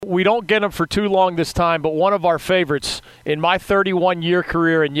we don't get him for too long this time, but one of our favorites in my 31-year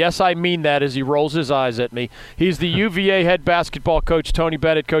career, and yes, I mean that as he rolls his eyes at me. He's the UVA head basketball coach, Tony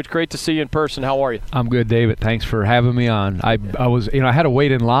Bennett. Coach, great to see you in person. How are you? I'm good, David. Thanks for having me on. I was, I had to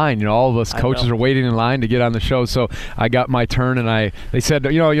wait in line. All of us coaches are waiting in line to get on the show, so I got my turn, and they said,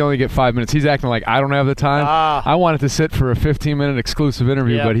 you only get 5 minutes. He's acting like I don't have the time. I wanted to sit for a 15-minute exclusive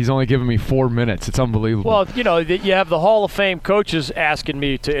interview, but he's only giving me 4 minutes. It's unbelievable. Well, you have the Hall of Fame coaches asking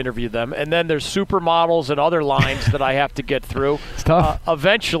me to interview them, and then there's supermodels and other lines that I have to get through. It's tough.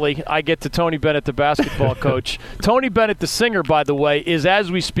 Eventually, I get to Tony Bennett, the basketball coach. Tony Bennett, the singer, by the way, is,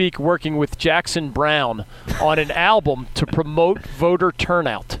 as we speak, working with Jackson Browne on an album to promote voter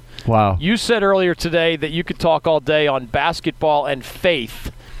turnout. Wow. You said earlier today that you could talk all day on basketball and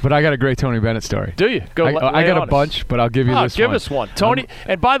faith. But I got a great Tony Bennett story. Do you? I got a bunch, but I'll give you this one. Give us one. Tony,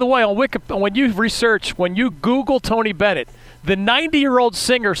 and by the way, on when you Google Tony Bennett, the 90-year-old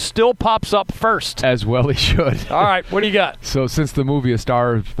singer still pops up first. As well he should. All right, what do you got? So since the movie A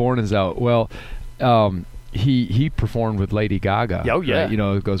Star Is Born is out, he performed with Lady Gaga. Oh, yeah.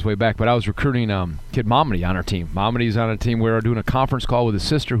 It goes way back. But I was recruiting kid Momedy on our team. Momedy's on a team. We were doing a conference call with his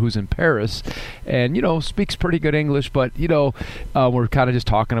sister who's in Paris and, speaks pretty good English. But, we're kind of just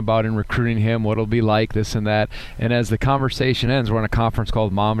talking about and recruiting him, what it'll be like, this and that. And as the conversation ends, we're on a conference call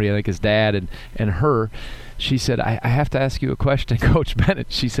with Momedy, I think his dad and her. She said, I have to ask you a question, Coach Bennett.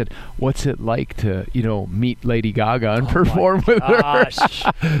 She said, what's it like to, meet Lady Gaga and perform with her?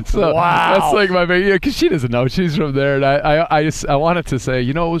 So wow. That's like my baby, because she doesn't know. She's from there. And I wanted to say,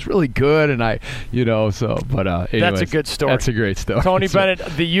 it was really good. And anyways, that's a good story. That's a great story. Tony Bennett,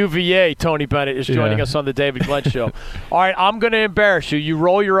 the UVA Tony Bennett, is joining us on the David Glenn Show. All right, I'm going to embarrass you. You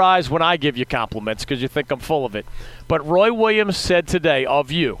roll your eyes when I give you compliments because you think I'm full of it. But Roy Williams said today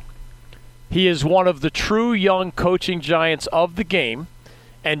of you, he is one of the true young coaching giants of the game.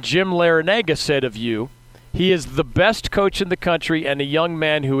 And Jim Larinaga said of you, he is the best coach in the country and a young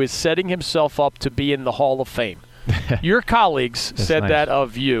man who is setting himself up to be in the Hall of Fame. Your colleagues said that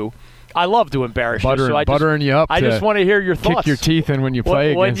of you. I love to embarrass you. So buttering you up. I just want to hear your thoughts. Kick your teeth in when you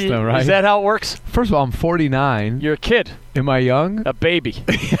play against them, right? Is that how it works? First of all, I'm 49. You're a kid. Am I young? A baby.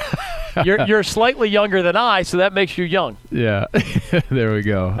 You're slightly younger than I, so that makes you young. Yeah, there we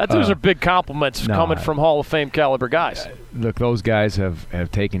go. Those are big compliments coming from Hall of Fame caliber guys. Look, those guys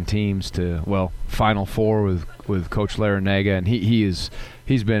have taken teams to Final Four with Coach Larinaga, and he's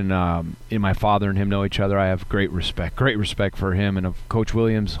been. My father and him know each other. I have great respect for him, and Coach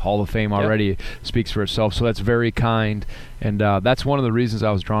Williams, Hall of Fame already speaks for itself. So that's very kind, and that's one of the reasons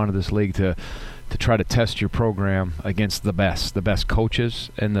I was drawn to this league to try to test your program against the best coaches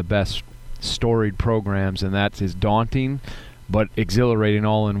and the best storied programs, and that is daunting but exhilarating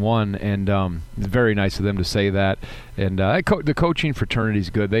all in one. And it's very nice of them to say that. And the coaching fraternity is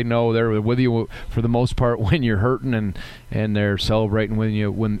good. They know they're with you for the most part when you're hurting, and they're celebrating when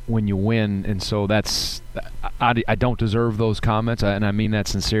you win. And so I don't deserve those comments, and I mean that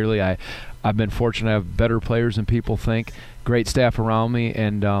sincerely. I've been fortunate to have better players than people think, great staff around me,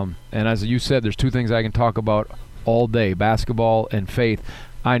 and as you said, there's two things I can talk about all day, basketball and faith.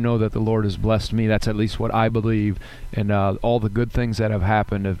 I know that the Lord has blessed me. That's at least what I believe, and all the good things that have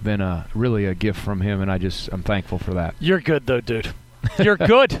happened have been really a gift from Him, and I'm thankful for that. You're good, though, dude. You're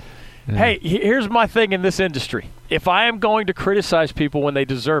good. Yeah. Hey, here's my thing in this industry. If I am going to criticize people when they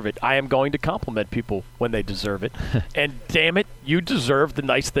deserve it, I am going to compliment people when they deserve it. And damn it, you deserve the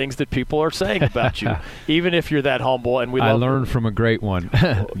nice things that people are saying about you, even if you're that humble. And I learned from a great one.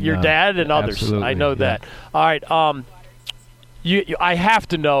 Your dad and others. Absolutely, I know that. All right. I have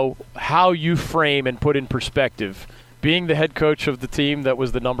to know how you frame and put in perspective being the head coach of the team that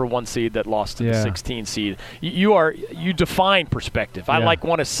was the number 1 seed that lost to the 16 seed. You define perspective. I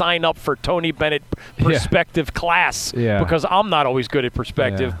want to sign up for Tony Bennett perspective class because I'm not always good at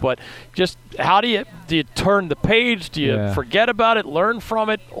perspective. But just how do you turn the page? Do you forget about it, learn from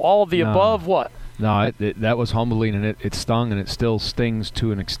it, all of the above? What? No, that was humbling, and it stung, and it still stings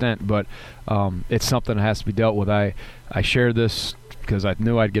to an extent. But it's something that has to be dealt with. I shared this because I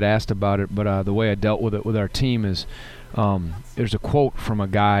knew I'd get asked about it, but the way I dealt with it with our team is there's a quote from a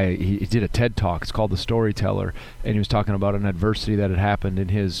guy. He did a TED Talk. It's called The Storyteller, and he was talking about an adversity that had happened in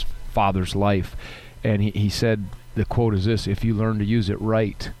his father's life. And he said, the quote is this: if you learn to use it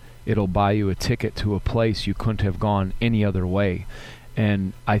right, it'll buy you a ticket to a place you couldn't have gone any other way.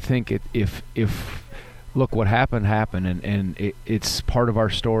 And I think if look, what happened, and it's part of our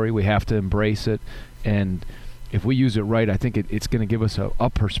story. We have to embrace it, and if we use it right, I think it's going to give us a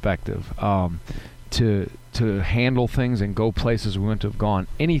perspective to handle things and go places we wouldn't have gone.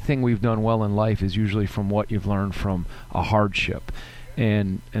 Anything we've done well in life is usually from what you've learned from a hardship.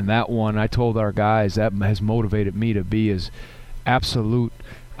 And that one, I told our guys, that has motivated me to be as absolute.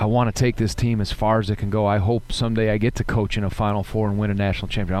 I want to take this team as far as it can go. I hope someday I get to coach in a Final Four and win a national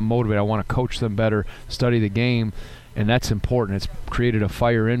championship. I'm motivated. I want to coach them better, study the game, and that's important. It's created a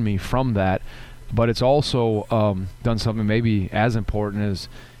fire in me from that. But it's also done something maybe as important as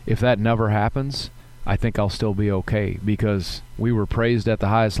if that never happens, I think I'll still be okay, because we were praised at the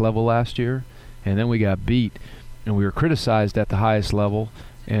highest level last year, and then we got beat, and we were criticized at the highest level,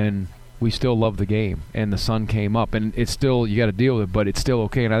 and we still love the game, and the sun came up, and it's still, you got to deal with it, but it's still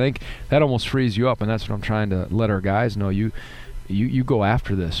okay. And I think that almost frees you up, and that's what I'm trying to let our guys know. You go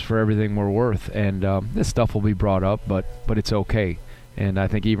after this for everything we're worth, and this stuff will be brought up, but it's okay. And I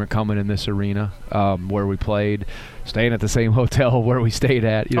think even coming in this arena where we played, staying at the same hotel where we stayed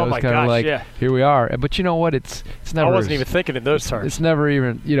at, it's kind of like, here we are. But you know what? It's never. I wasn't even thinking in those terms. It's never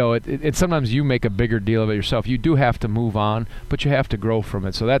even, it's sometimes you make a bigger deal of it yourself. You do have to move on, but you have to grow from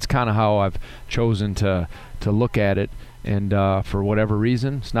it. So that's kind of how I've chosen to look at it. And for whatever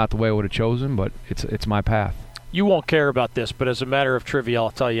reason, it's not the way I would have chosen, but it's my path. You won't care about this, but as a matter of trivia,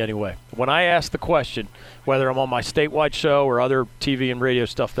 I'll tell you anyway. When I ask the question, whether I'm on my statewide show or other TV and radio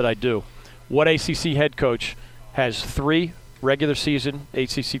stuff that I do, what ACC head coach has 3 regular season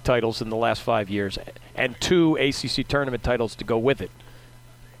ACC titles in the last 5 years and 2 ACC tournament titles to go with it?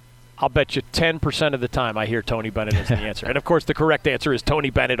 I'll bet you 10% of the time I hear Tony Bennett as the answer. And, of course, the correct answer is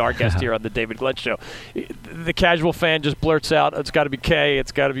Tony Bennett, our guest here on the David Glenn Show. The casual fan just blurts out, it's got to be Kay,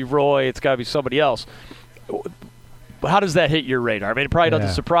 it's got to be Roy, it's got to be somebody else. How does that hit your radar? I mean, it probably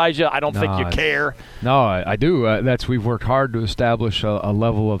doesn't surprise you. I don't think you care. No, I do. We've worked hard to establish a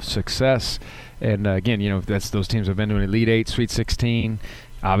level of success. And, again, those teams have been to an Elite 8, Sweet 16,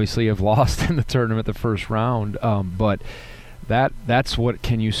 obviously have lost in the tournament the first round. But that's what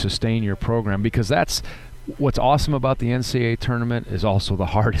can you sustain your program, because that's what's awesome about the NCAA tournament is also the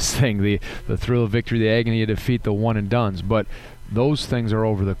hardest thing, the thrill of victory, the agony of defeat, the one-and-dones. But those things are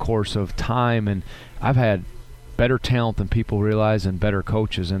over the course of time, and I've had better talent than people realize and better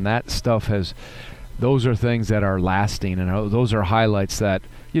coaches, and that stuff those are things that are lasting, and those are highlights that,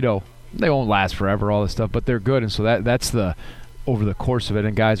 they won't last forever, all this stuff, but they're good. And so that's over the course of it,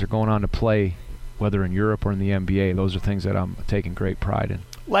 and guys are going on to play, whether in Europe or in the NBA. Those are things that I'm taking great pride in.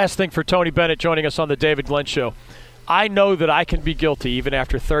 Last thing for Tony Bennett joining us on the David Glenn Show. I know that I can be guilty, even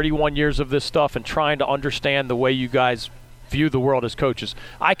after 31 years of this stuff and trying to understand the way you guys view the world as coaches.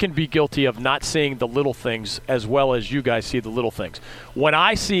 I can be guilty of not seeing the little things as well as you guys see the little things. When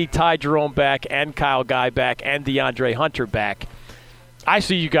I see Ty Jerome back and Kyle Guy back and DeAndre Hunter back, I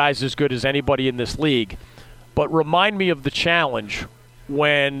see you guys as good as anybody in this league. But remind me of the challenge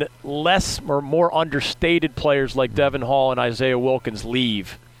when less or more understated players like Devin Hall and Isaiah Wilkins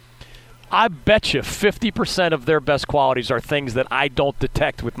leave. I bet you 50% of their best qualities are things that I don't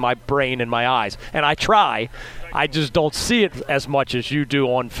detect with my brain and my eyes. And I try. I just don't see it as much as you do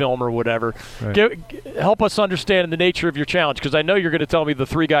on film or whatever. Right. Help us understand the nature of your challenge, because I know you're going to tell me the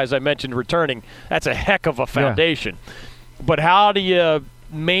 3 guys I mentioned returning. That's a heck of a foundation. Yeah. But how do you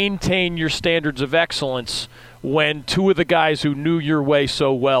maintain your standards of excellence when 2 of the guys who knew your way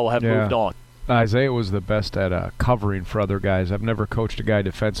so well have moved on? Isaiah was the best at covering for other guys. I've never coached a guy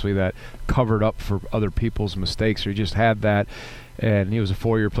defensively that covered up for other people's mistakes, or he just had that. And he was a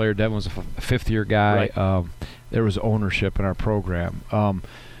 4-year player. Devin was a 5th-year guy. Right. There was ownership in our program.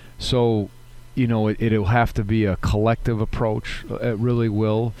 So, it'll have to be a collective approach. It really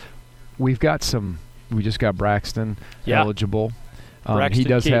will. We just got Braxton eligible. He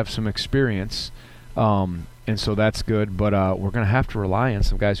does have some experience. And so that's good, but we're going to have to rely on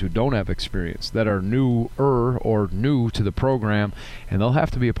some guys who don't have experience, that are newer or new to the program, and they'll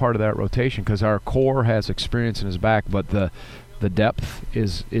have to be a part of that rotation, because our core has experience in his back, but the depth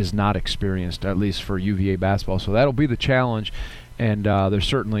is not experienced, at least for UVA basketball. So that'll be the challenge, and there's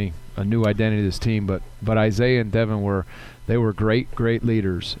certainly a new identity to this team, but Isaiah and Devin were great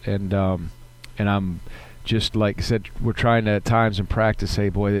leaders, and I'm just, like I said, we're trying to at times in practice say,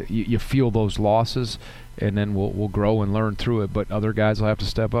 boy, you feel those losses, and then we'll grow and learn through it. But other guys will have to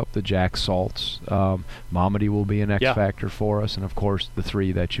step up. The Jack Salts, Mamadi will be an X factor for us, and of course the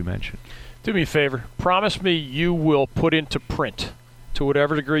 3 that you mentioned. Do me a favor. Promise me you will put into print, to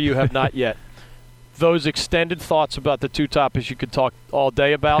whatever degree you have not yet, those extended thoughts about the 2 topics you could talk all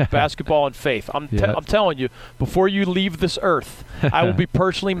day about, basketball and faith. I'm telling you, before you leave this earth, I will be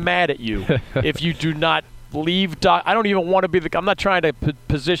personally mad at you if you do not leave. I don't even want to be I'm not trying to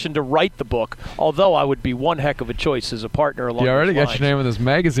position to write the book, although I would be one heck of a choice as a partner along. You already got your name in this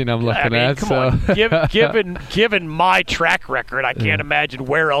magazine I'm looking at. Come on. Given my track record, I can't imagine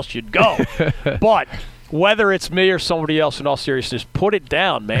where else you'd go. But whether it's me or somebody else, in all seriousness, put it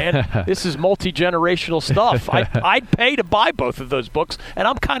down, man. This is multi-generational stuff. I'd pay to buy both of those books, and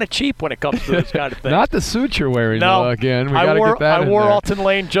I'm kind of cheap when it comes to this kind of thing. Not the suit you're wearing, no, though, again. We I wore Alton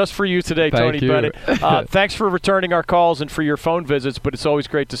Lane just for you today, Tony you. Bennett. Thanks for returning our calls and for your phone visits, but it's always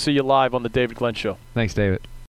great to see you live on the David Glenn Show. Thanks, David.